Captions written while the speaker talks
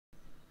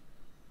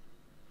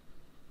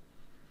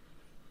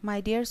My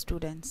dear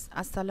students,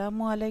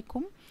 Assalamu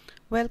alaikum.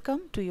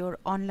 Welcome to your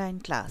online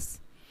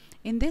class.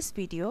 In this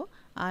video,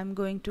 I am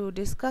going to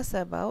discuss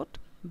about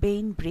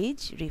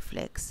Bainbridge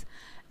Reflex,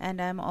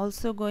 and I am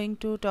also going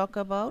to talk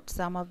about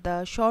some of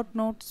the short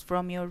notes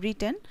from your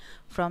written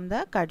from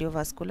the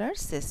cardiovascular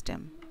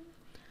system.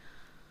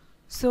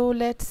 So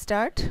let's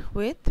start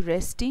with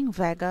resting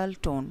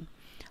vagal tone.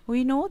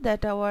 We know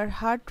that our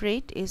heart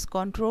rate is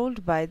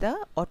controlled by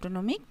the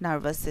autonomic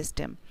nervous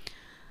system.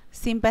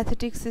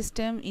 Sympathetic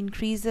system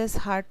increases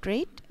heart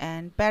rate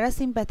and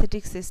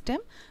parasympathetic system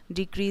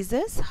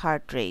decreases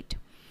heart rate.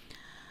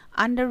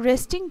 Under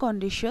resting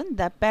condition,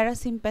 the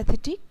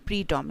parasympathetic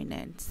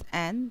predominates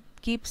and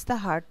keeps the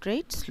heart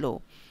rate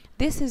slow.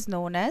 This is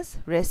known as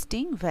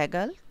resting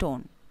vagal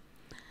tone.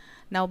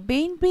 Now,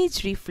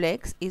 Bainbridge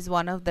reflex is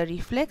one of the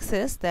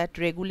reflexes that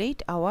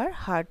regulate our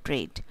heart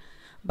rate.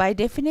 By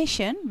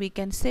definition, we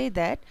can say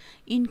that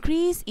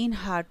increase in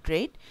heart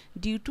rate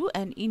due to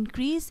an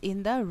increase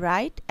in the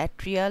right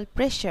atrial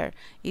pressure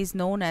is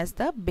known as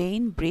the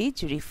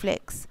Bainbridge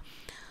reflex.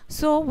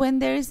 So, when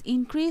there is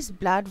increased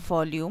blood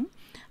volume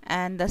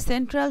and the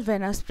central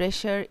venous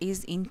pressure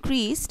is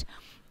increased,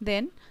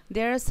 then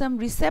there are some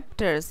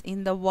receptors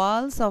in the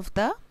walls of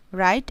the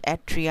right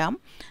atrium,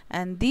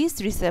 and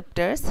these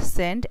receptors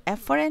send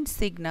afferent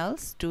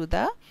signals to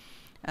the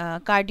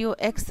cardio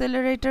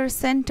accelerator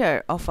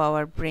center of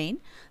our brain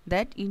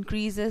that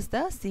increases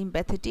the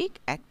sympathetic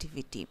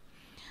activity.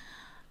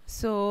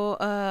 So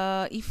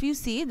if you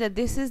see that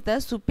this is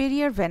the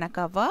superior vena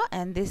cava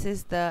and this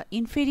is the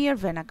inferior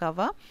vena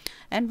cava,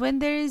 and when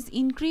there is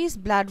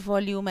increased blood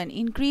volume and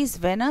increased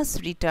venous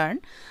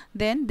return,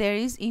 then there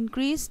is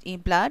increased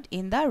blood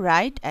in the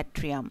right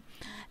atrium,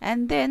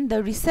 and then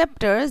the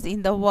receptors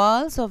in the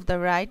walls of the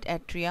right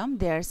atrium,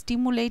 they are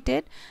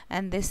stimulated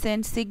and they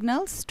send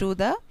signals to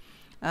the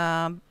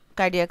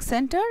cardiac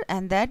center,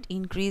 and that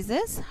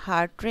increases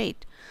heart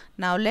rate.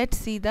 Now let's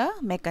see the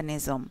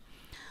mechanism.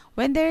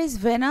 When there is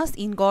venous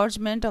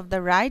engorgement of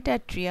the right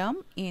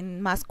atrium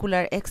in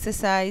muscular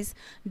exercise,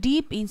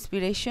 deep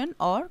inspiration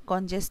or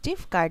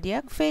congestive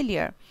cardiac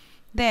failure,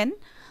 then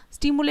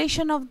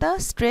stimulation of the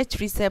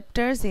stretch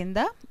receptors in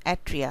the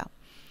atria.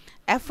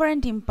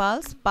 Afferent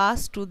impulse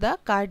pass to the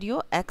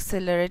cardio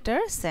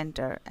accelerator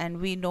center, and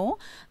we know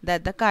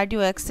that the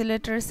cardio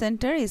accelerator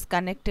center is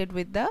connected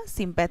with the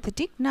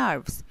sympathetic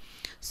nerves.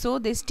 So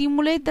they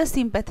stimulate the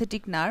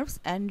sympathetic nerves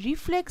and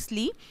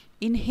reflexly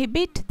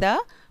inhibit the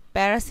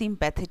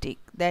parasympathetic,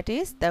 that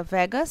is the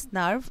vagus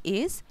nerve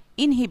is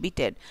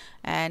inhibited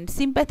and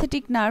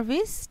sympathetic nerve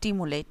is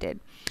stimulated.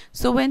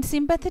 So when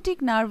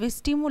sympathetic nerve is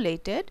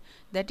stimulated,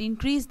 that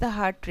increase the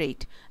heart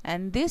rate,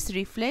 and this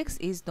reflex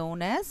is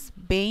known as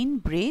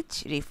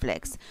Bainbridge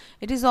reflex.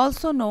 It is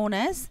also known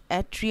as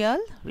atrial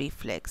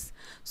reflex.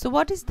 So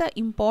what is the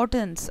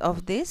importance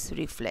of this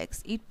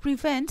reflex? It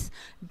prevents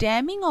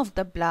damming of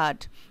the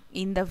blood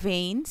in the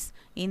veins,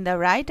 in the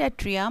right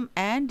atrium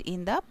and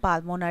in the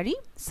pulmonary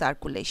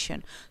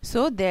circulation.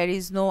 So there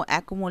is no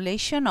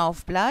accumulation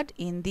of blood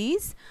in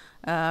these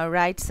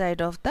right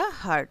side of the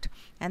heart,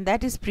 and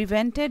that is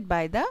prevented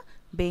by the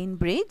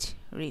Bainbridge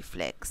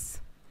reflex.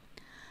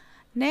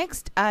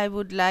 Next, I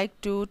would like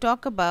to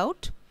talk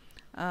about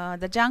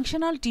the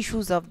junctional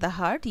tissues of the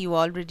heart. You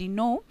already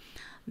know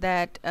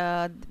that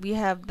we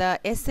have the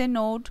SA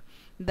node,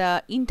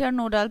 the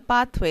internodal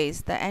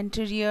pathways, the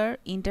anterior,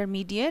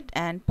 intermediate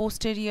and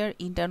posterior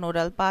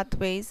internodal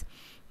pathways,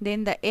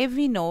 then the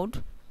AV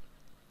node,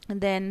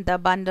 then the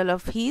bundle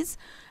of His,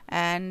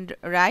 and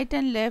right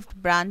and left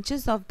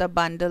branches of the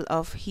bundle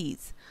of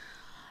His,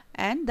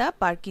 and the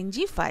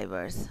Purkinje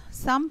fibers.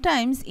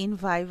 Sometimes in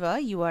Viva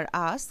you are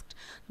asked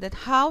that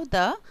how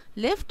the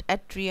left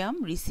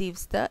atrium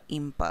receives the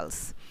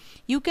impulse.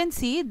 You can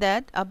see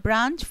that a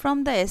branch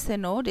from the SA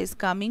node is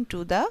coming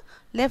to the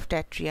left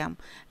atrium,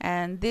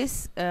 and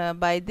this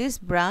by this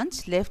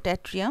branch left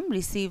atrium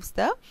receives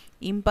the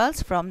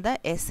impulse from the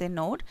SA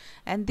node,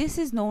 and this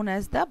is known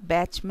as the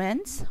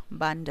Bachmann's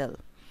bundle.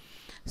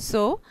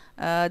 So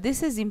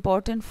this is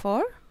important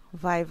for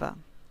Viva.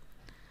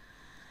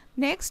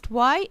 Next,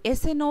 why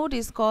SA node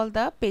is called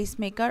the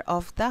pacemaker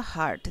of the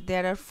heart?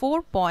 There are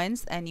 4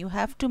 points and you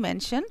have to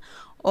mention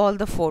all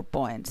the 4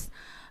 points.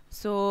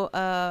 So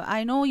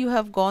I know you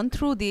have gone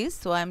through this,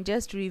 so I am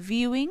just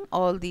reviewing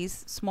all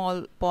these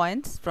small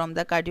points from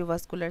the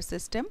cardiovascular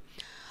system.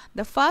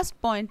 The first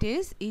point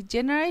is it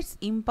generates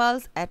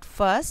impulse at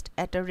first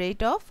at a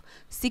rate of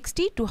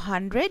 60 to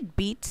 100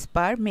 beats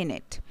per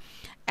minute,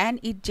 and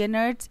it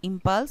generates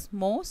impulse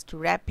most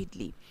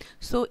rapidly.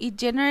 So it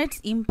generates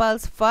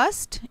impulse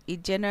first,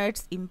 it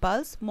generates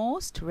impulse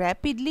most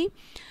rapidly,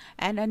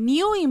 and a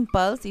new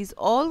impulse is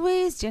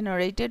always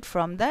generated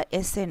from the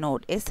SA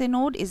node. SA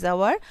node is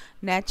our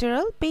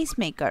natural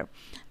pacemaker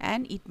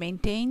and it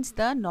maintains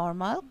the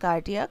normal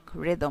cardiac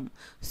rhythm.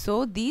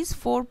 So these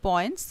 4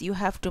 points you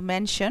have to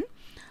mention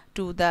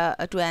to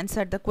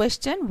answer the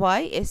question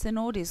why SA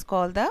node is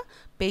called the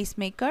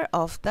pacemaker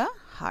of the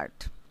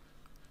heart.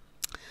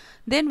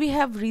 Then we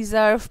have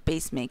reserve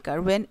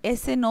pacemaker, when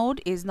SA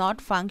node is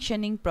not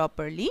functioning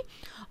properly,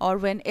 or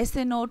when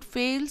SA node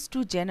fails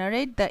to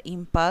generate the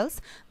impulse,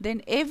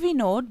 then AV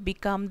node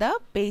become the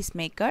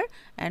pacemaker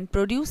and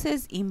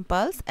produces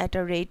impulse at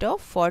a rate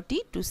of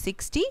 40 to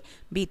 60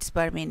 beats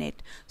per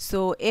minute.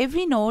 So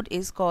AV node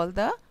is called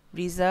the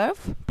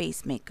reserve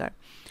pacemaker.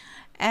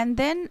 And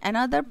then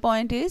another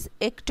point is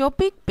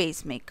ectopic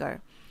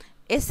pacemaker.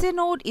 SA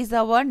node is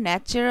our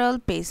natural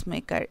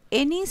pacemaker.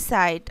 Any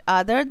site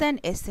other than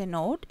SA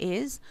node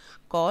is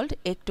called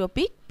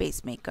ectopic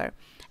pacemaker,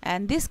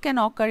 and this can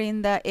occur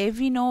in the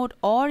AV node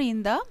or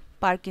in the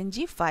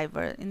Purkinje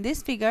fiber. In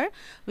this figure,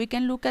 we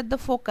can look at the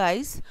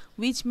foci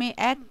which may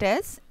act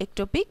as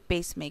ectopic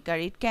pacemaker.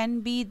 It can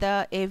be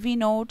the AV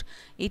node,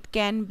 it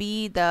can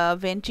be the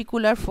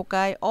ventricular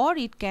foci, or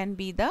it can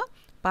be the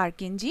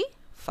Purkinje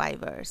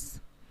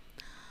fibers.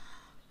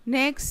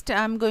 Next,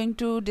 I am going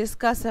to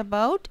discuss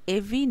about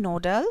AV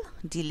nodal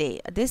delay.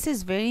 This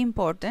is very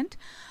important,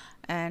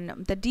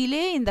 and the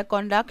delay in the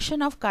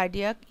conduction of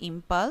cardiac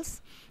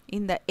impulse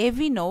in the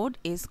AV node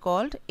is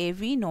called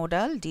AV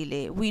nodal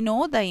delay. We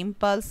know the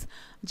impulse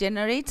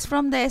generates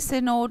from the SA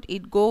node,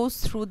 it goes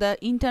through the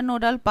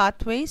internodal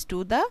pathways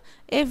to the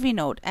AV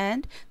node,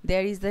 and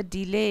there is a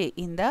delay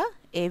in the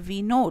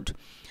AV node,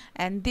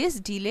 and this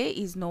delay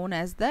is known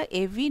as the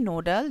AV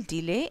nodal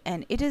delay,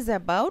 and it is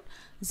about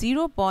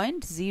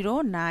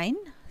 0.09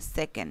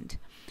 second.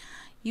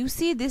 You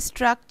see this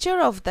structure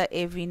of the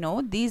AV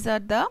node. These are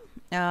the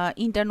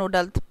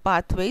internodal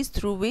pathways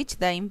through which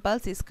the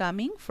impulse is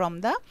coming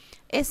from the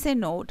SA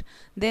node.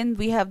 Then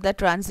we have the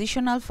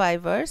transitional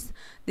fibers.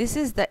 This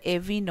is the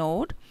AV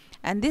node,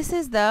 and this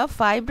is the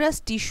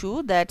fibrous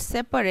tissue that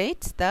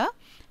separates the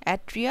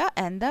atria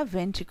and the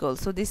ventricle.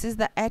 So this is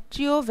the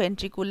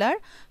atrioventricular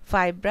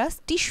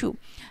fibrous tissue,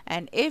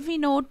 and AV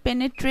node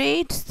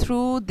penetrates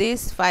through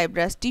this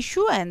fibrous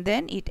tissue and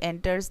then it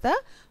enters the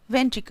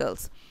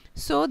ventricles.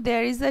 So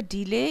there is a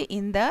delay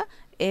in the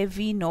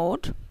AV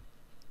node,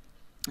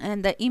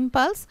 and the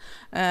impulse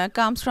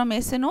comes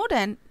from SA node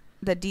and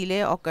the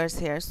delay occurs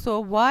here. So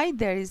why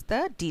there is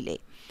the delay?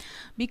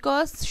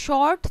 Because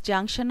short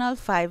junctional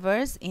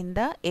fibers in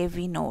the AV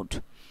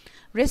node.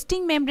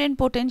 Resting membrane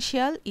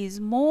potential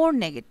is more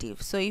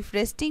negative. So if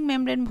resting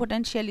membrane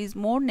potential is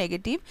more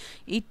negative,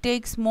 it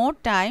takes more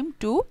time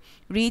to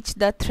reach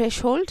the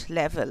threshold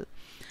level.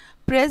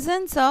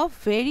 Presence of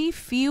very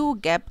few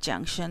gap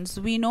junctions.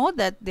 We know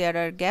that there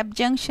are gap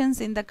junctions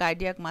in the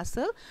cardiac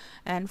muscle,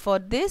 and for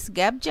this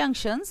gap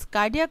junctions,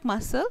 cardiac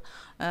muscle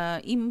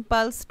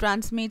impulse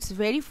transmits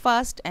very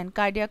fast, and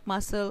cardiac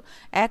muscle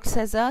acts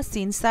as a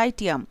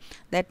syncytium.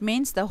 That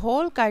means the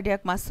whole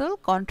cardiac muscle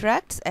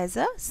contracts as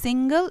a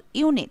single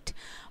unit.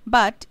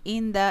 But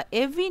in the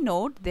AV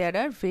node, there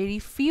are very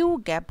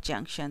few gap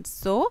junctions,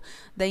 so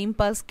the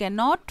impulse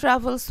cannot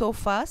travel so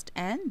fast,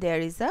 and there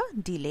is a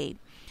delay,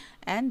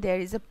 and there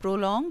is a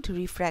prolonged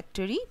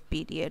refractory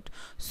period.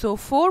 So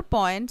 4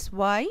 points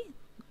why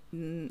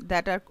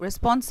that are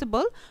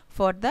responsible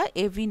for the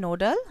AV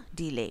nodal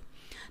delay.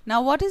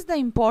 Now what is the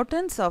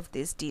importance of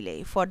this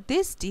delay? For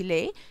this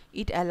delay,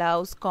 it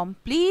allows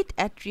complete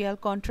atrial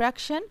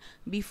contraction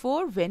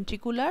before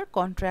ventricular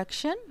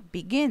contraction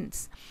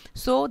begins.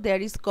 So there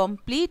is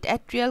complete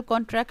atrial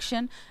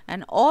contraction,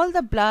 and all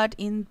the blood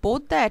in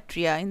both the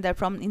atria, in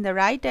the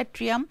right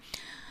atrium,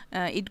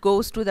 it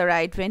goes to the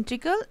right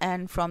ventricle,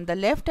 and from the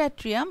left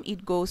atrium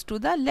it goes to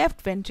the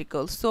left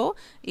ventricle. So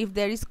if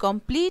there is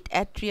complete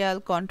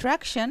atrial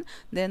contraction,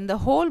 then the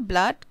whole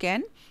blood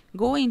can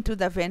go into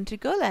the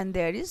ventricle and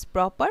there is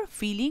proper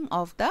filling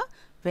of the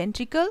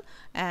ventricle,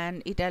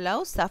 and it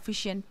allows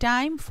sufficient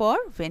time for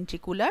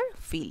ventricular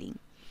filling.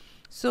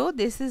 So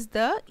this is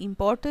the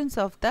importance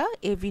of the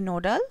AV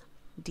nodal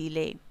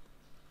delay.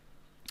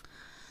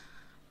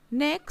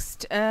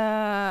 Next,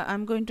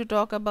 I'm going to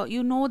talk about,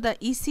 the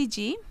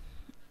ECG.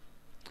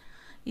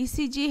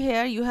 ECG,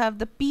 here you have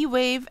the P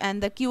wave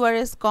and the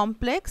QRS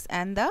complex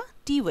and the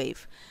T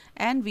wave,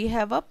 and we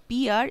have a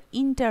PR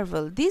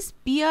interval. This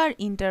PR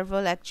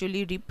interval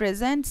actually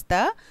represents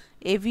the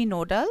AV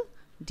nodal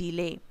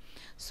delay.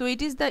 So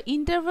it is the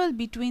interval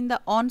between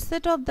the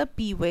onset of the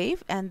P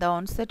wave and the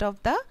onset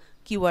of the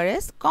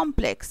QRS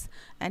complex,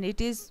 and it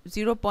is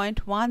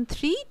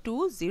 0.13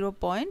 to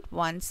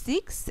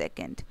 0.16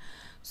 second.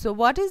 So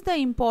what is the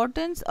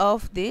importance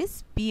of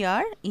this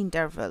PR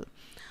interval?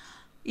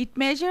 It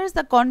measures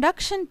the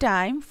conduction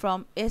time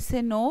from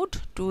SA node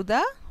to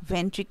the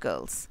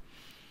ventricles.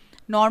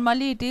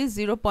 Normally it is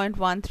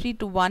 0.13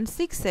 to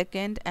 16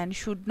 second and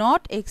should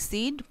not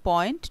exceed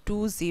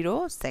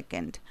 0.20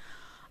 second.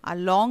 A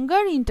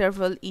longer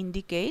interval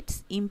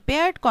indicates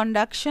impaired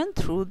conduction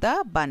through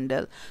the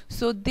bundle.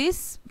 So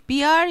this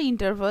PR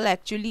interval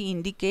actually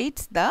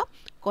indicates the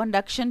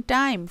conduction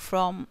time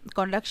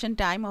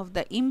of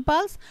the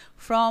impulse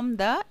from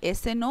the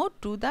SA node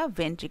to the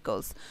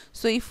ventricles.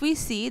 So if we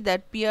see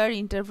that PR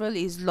interval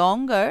is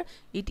longer,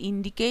 it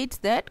indicates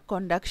that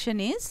conduction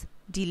is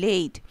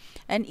delayed,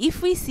 and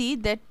if we see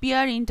that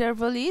PR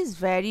interval is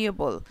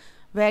variable,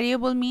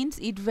 Variable means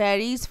it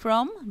varies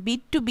from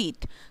beat to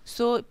beat.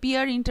 So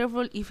PR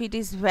interval, if it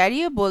is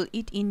variable,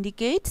 it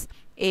indicates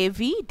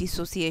AV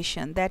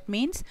dissociation. That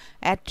means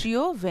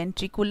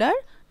atrioventricular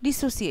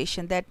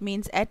dissociation. That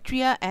means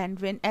atria, and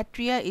when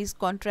atria is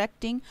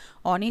contracting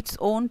on its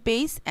own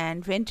pace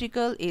and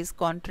ventricle is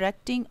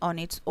contracting on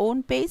its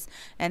own pace,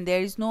 and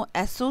there is no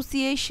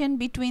association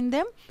between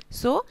them,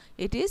 so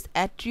it is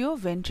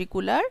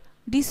atrioventricular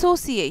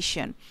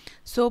dissociation.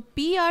 So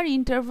PR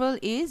interval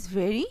is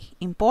very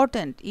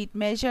important. It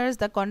measures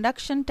the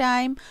conduction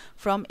time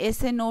from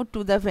SA node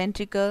to the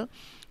ventricle.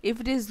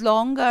 If it is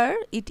longer,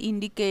 it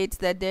indicates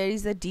that there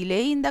is a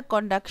delay in the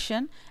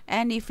conduction,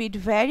 and if it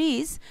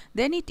varies,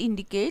 then it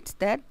indicates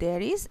that there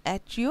is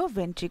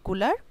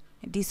atrioventricular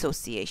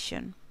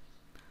dissociation.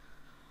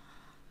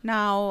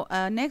 Now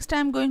next I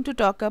am going to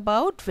talk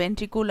about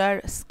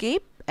ventricular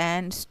escape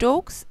and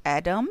Stokes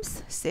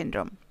Addams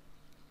syndrome.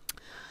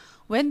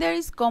 When there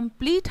is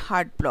complete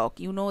heart block,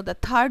 you know, the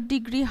 3rd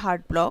degree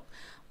heart block,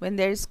 when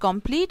there is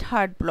complete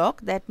heart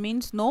block, that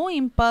means no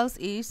impulse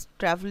is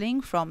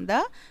traveling from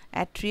the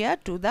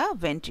atria to the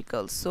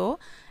ventricles. So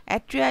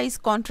atria is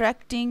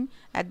contracting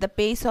at the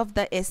pace of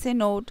the SA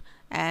node,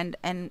 and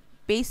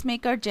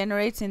pacemaker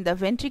generates in the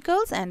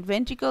ventricles, and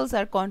ventricles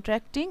are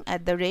contracting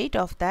at the rate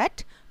of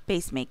that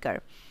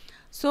pacemaker.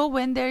 So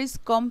when there is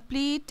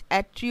complete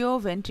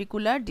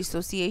atrioventricular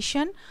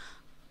dissociation,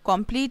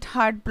 complete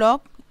heart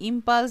block,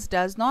 impulse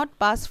does not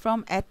pass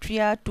from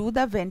atria to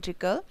the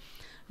ventricle.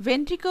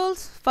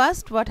 Ventricles,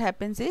 first what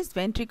happens is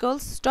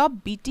ventricles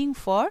stop beating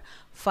for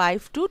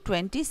 5 to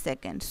 20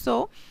 seconds.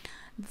 So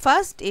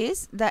first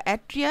is the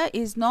atria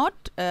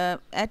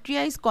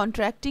is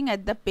contracting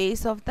at the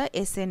pace of the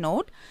SA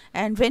node,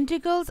 and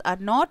ventricles are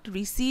not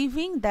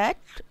receiving that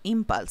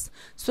impulse.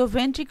 So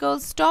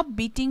ventricles stop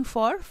beating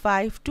for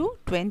 5 to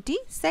 20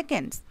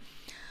 seconds.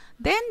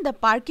 Then the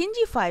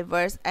Purkinje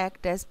fibers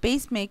act as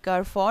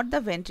pacemaker for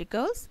the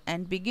ventricles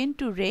and begin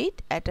to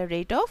rate at a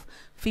rate of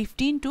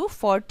 15 to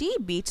 40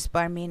 beats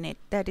per minute.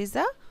 That is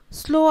a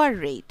slower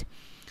rate.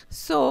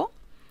 So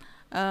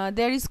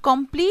there is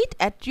complete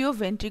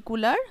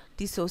atrioventricular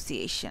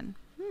dissociation.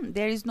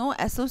 There is no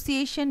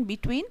association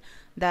between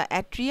the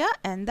atria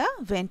and the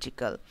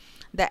ventricle.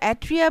 The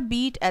atria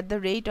beat at the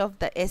rate of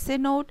the SA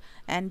node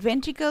and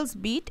ventricles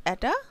beat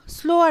at a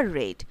slower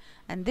rate,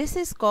 and this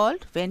is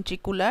called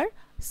ventricular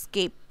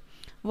escape.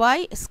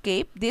 Why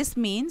escape? This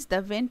means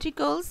the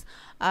ventricles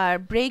are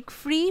break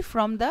free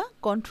from the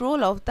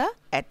control of the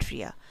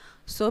atria.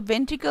 So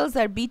ventricles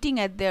are beating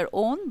at their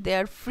own, they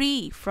are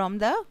free from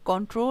the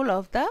control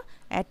of the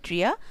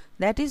atria.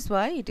 That is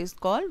why it is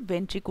called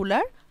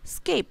ventricular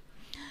escape.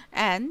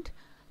 And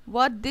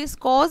what this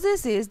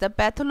causes is the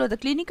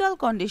clinical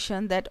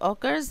condition that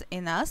occurs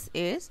in us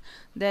is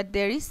that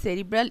there is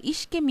cerebral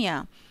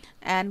ischemia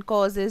and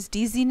causes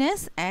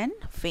dizziness and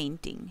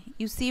fainting.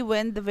 You see,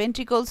 when the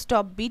ventricles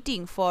stop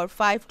beating for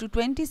 5 to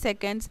 20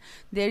 seconds,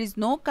 there is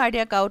no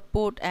cardiac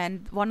output,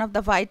 and one of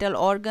the vital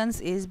organs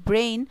is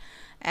brain,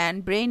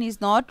 and brain is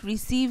not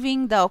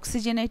receiving the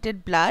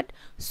oxygenated blood.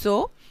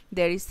 So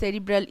there is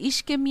cerebral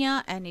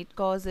ischemia and it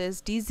causes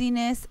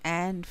dizziness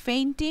and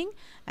fainting,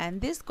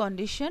 and this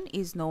condition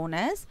is known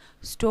as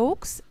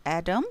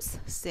Stokes-Addams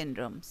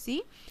syndrome.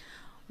 See,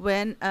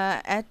 when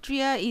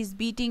atria is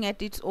beating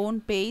at its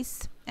own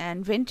pace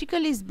and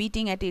ventricle is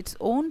beating at its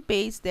own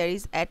pace, there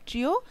is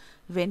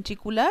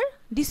atrioventricular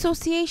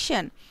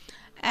dissociation,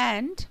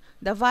 and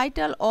the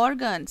vital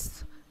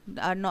organs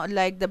are not,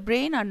 like the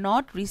brain, are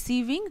not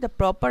receiving the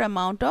proper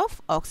amount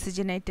of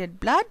oxygenated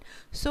blood.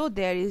 So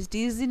there is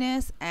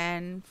dizziness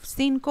and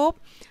syncope,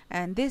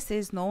 and this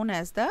is known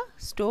as the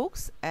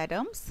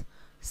Stokes-Addams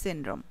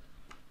syndrome.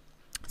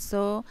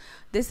 So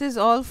this is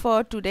all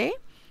for today.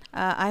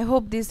 I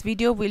hope this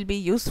video will be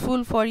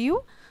useful for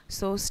you.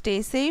 So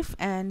stay safe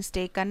and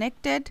stay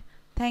connected.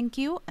 Thank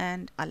you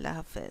and Allah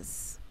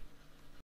Hafiz.